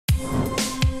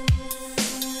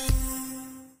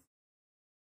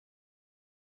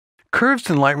Curves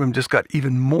in Lightroom just got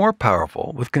even more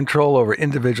powerful with control over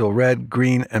individual red,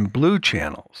 green, and blue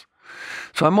channels.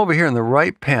 So I'm over here in the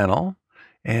right panel,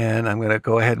 and I'm going to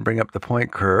go ahead and bring up the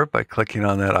point curve by clicking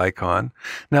on that icon.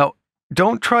 Now,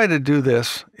 don't try to do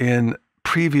this in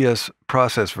previous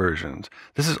process versions.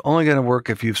 This is only going to work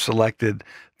if you've selected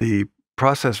the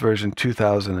process version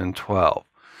 2012.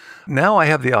 Now I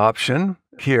have the option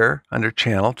here under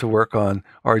channel to work on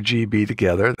RGB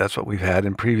together. That's what we've had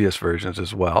in previous versions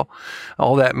as well.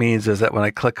 All that means is that when I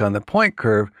click on the point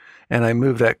curve and I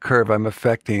move that curve, I'm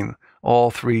affecting all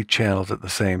three channels at the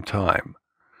same time.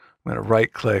 I'm going to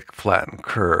right click, flatten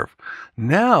curve.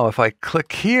 Now, if I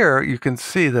click here, you can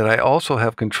see that I also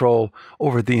have control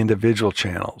over the individual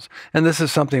channels. And this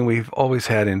is something we've always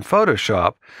had in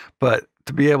Photoshop, but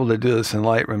to be able to do this in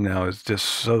Lightroom now is just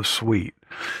so sweet.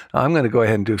 I'm going to go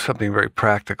ahead and do something very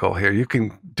practical here. You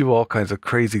can do all kinds of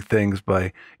crazy things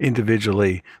by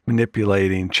individually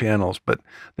manipulating channels, but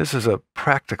this is a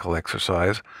practical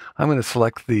exercise. I'm going to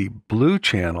select the blue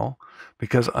channel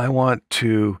because I want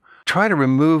to try to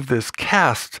remove this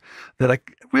cast that I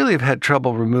really have had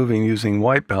trouble removing using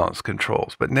white balance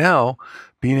controls. But now,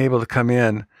 being able to come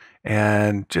in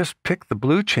and just pick the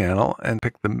blue channel and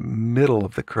pick the middle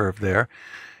of the curve there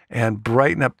and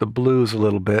brighten up the blues a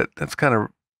little bit. That's kind of,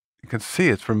 you can see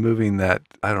it's removing that,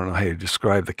 I don't know how you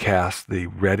describe the cast, the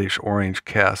reddish orange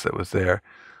cast that was there.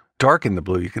 Darken the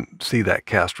blue, you can see that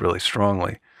cast really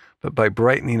strongly. But by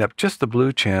brightening up just the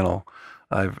blue channel,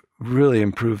 I've really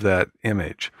improved that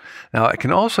image. Now I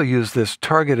can also use this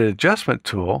targeted adjustment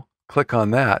tool, click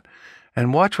on that,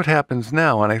 and watch what happens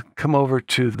now when I come over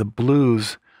to the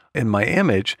blues in my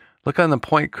image. Look on the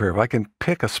point curve. I can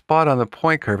pick a spot on the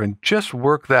point curve and just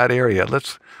work that area.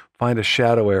 Let's find a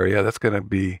shadow area. That's going to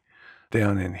be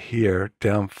down in here,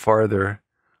 down farther.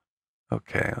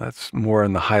 Okay, that's more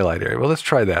in the highlight area. Well, let's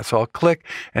try that. So I'll click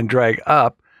and drag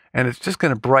up, and it's just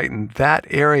going to brighten that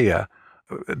area.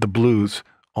 The blues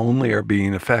only are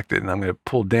being affected, and I'm going to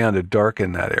pull down to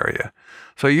darken that area.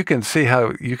 So you can see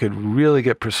how you could really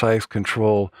get precise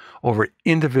control over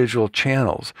individual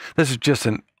channels. This is just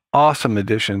an awesome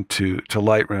addition to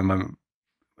Lightroom.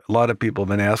 A lot of people have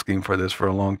been asking for this for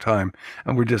a long time,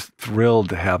 and we're just thrilled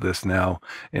to have this now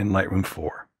in Lightroom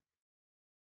 4.